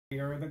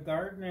are the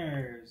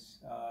Gardeners.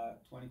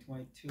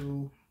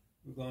 2022,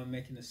 we're going to be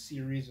making a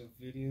series of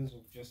videos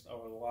of just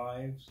our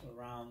lives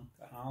around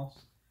the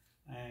house.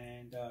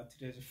 And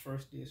today's the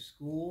first day of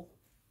school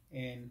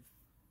in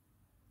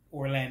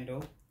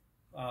Orlando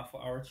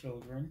for our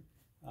children.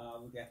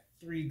 We got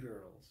 3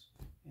 girls,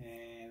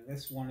 and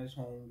this one is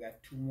home. We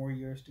got 2 more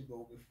years to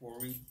go before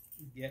we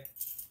get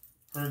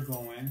her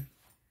going.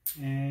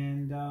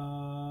 And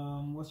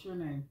what's your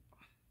name?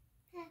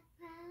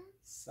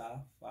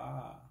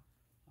 Safa.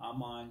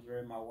 I'm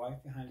Andre, my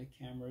wife behind the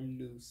camera,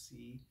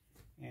 Lucy,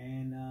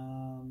 and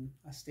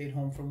I stayed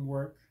home from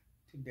work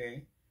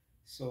today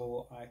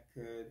so I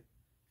could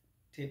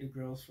take the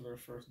girls for their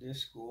first day of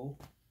school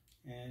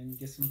and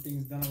get some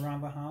things done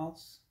around the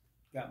house.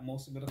 Got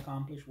most of it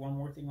accomplished. One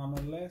more thing on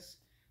the list,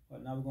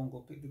 but now we're gonna go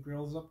pick the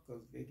girls up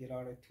because they get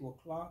out at 2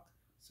 o'clock.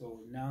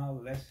 So now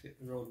let's hit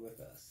the road with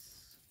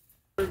us.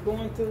 We're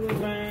going to the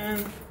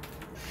van,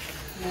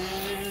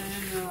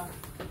 and the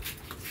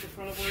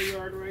front of our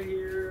yard right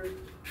here.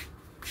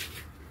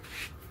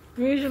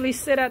 We usually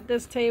sit at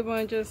this table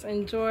and just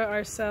enjoy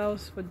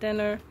ourselves for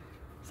dinner,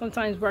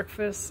 sometimes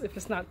breakfast if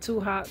it's not too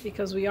hot,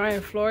 because we are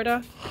in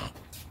Florida.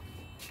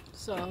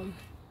 So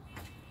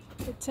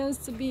it tends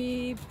to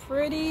be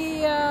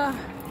pretty hot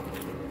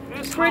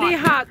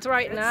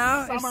right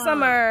now. It's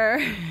summer.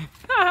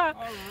 All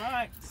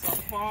right,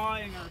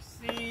 Safa in our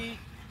seat.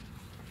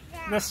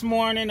 This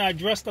morning I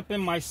dressed up in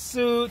my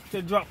suit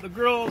to drop the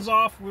girls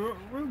off.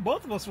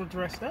 Both of us were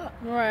dressed up.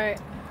 Right.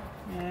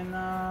 And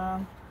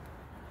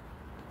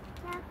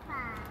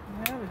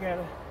yeah, we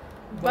gotta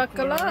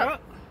buckle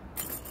up.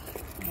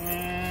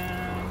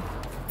 And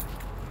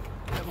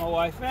get my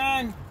wife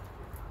in.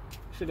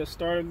 Should have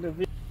started the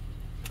video.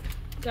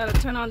 Gotta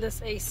turn on this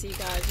AC,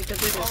 guys,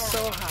 because it is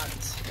so hot.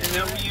 And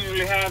then we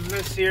usually have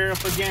this here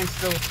up against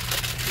the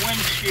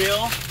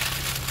windshield.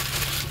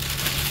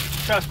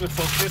 Trust me,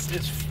 folks, this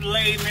is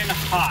flaming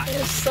hot.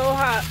 It's so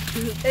hot.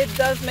 It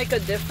does make a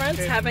difference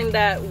having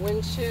that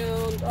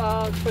windshield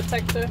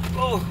protector.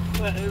 Oh,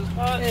 that is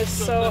hot. It's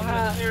so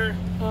hot. Here.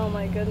 Oh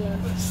my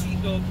goodness. Let's see,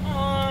 go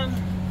on.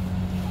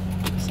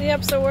 So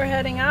yep, so we're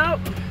heading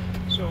out.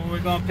 So we're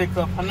gonna pick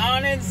up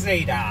Hanan and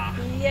Zayda.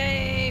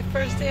 Yay!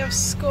 First day of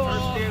school.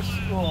 First day of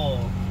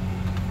school.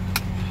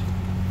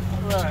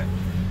 All right.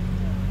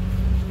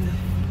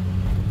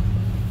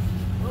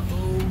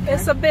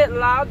 It's a bit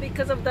loud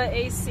because of the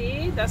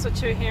AC. That's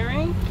what you're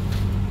hearing.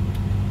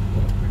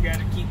 We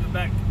gotta keep it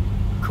back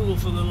cool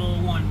for the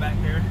little one back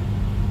there.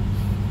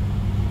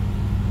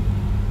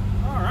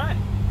 All right.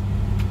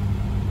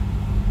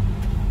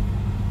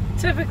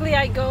 Typically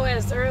I go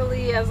as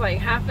early as like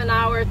half an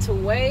hour to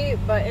wait,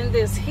 but in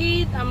this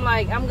heat, I'm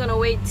like, I'm gonna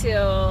wait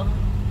till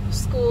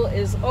school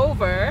is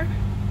over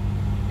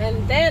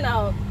and then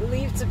I'll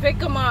leave to pick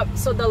them up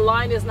so the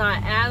line is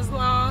not as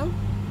long.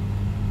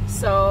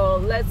 So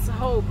let's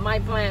hope my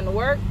plan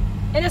worked.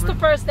 And it's the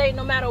first day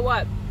no matter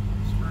what.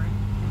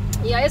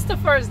 Yeah, it's the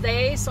first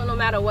day, so no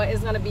matter what,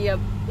 it's gonna be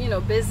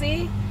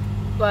busy,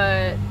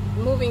 but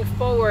moving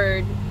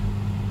forward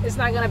it's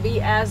not gonna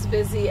be as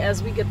busy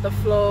as we get the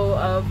flow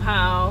of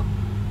how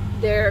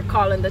they're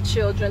calling the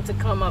children to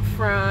come up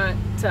front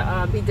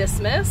to be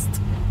dismissed.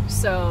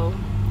 So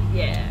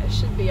yeah, it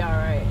should be all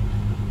right.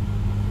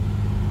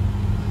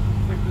 I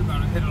think we're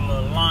gonna hit a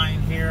little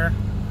line here.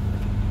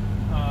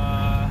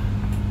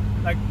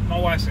 Like my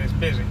wife says,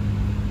 busy.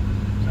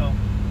 So,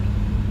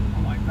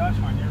 oh my gosh,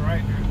 man, you're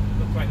right. It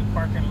looks like the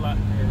parking lot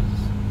is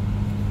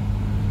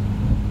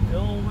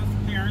filled with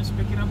parents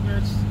picking up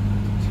their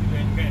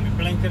students, getting the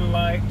blinking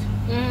light.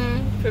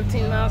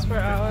 15 miles per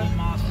hour. 15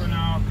 miles per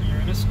hour, because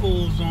you're in a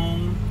school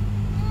zone.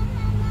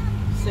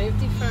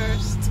 Safety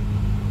first.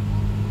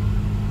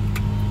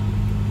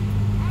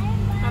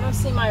 I don't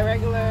see my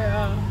regular,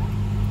 oh,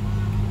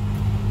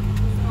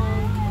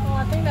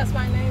 I think that's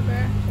my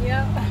neighbor.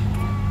 Yep.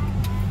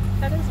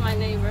 That is my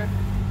neighbor.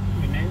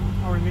 Your neighbor?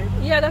 Our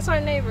neighbor? Yeah, that's our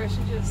neighbor.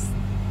 She just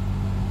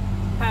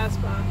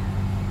passed by.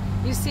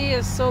 You see,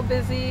 it's so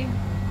busy.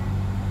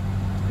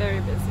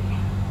 Very busy.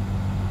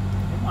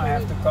 You might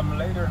have to come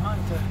later, huh?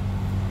 To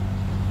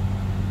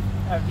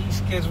have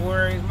these kids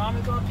worry, is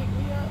mommy gonna pick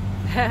me up?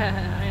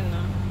 I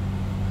know.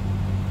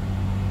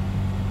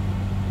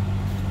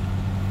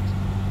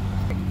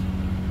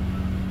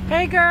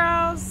 Hey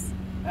girls.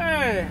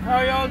 Hey,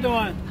 how y'all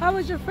doing? How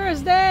was your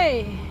first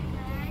day?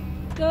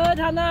 Good.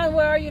 Hanan,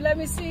 where are you? Let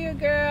me see you,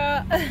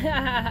 girl.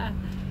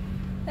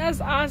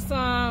 That's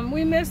awesome.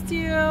 We missed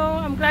you.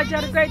 I'm glad you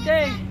had a great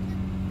day.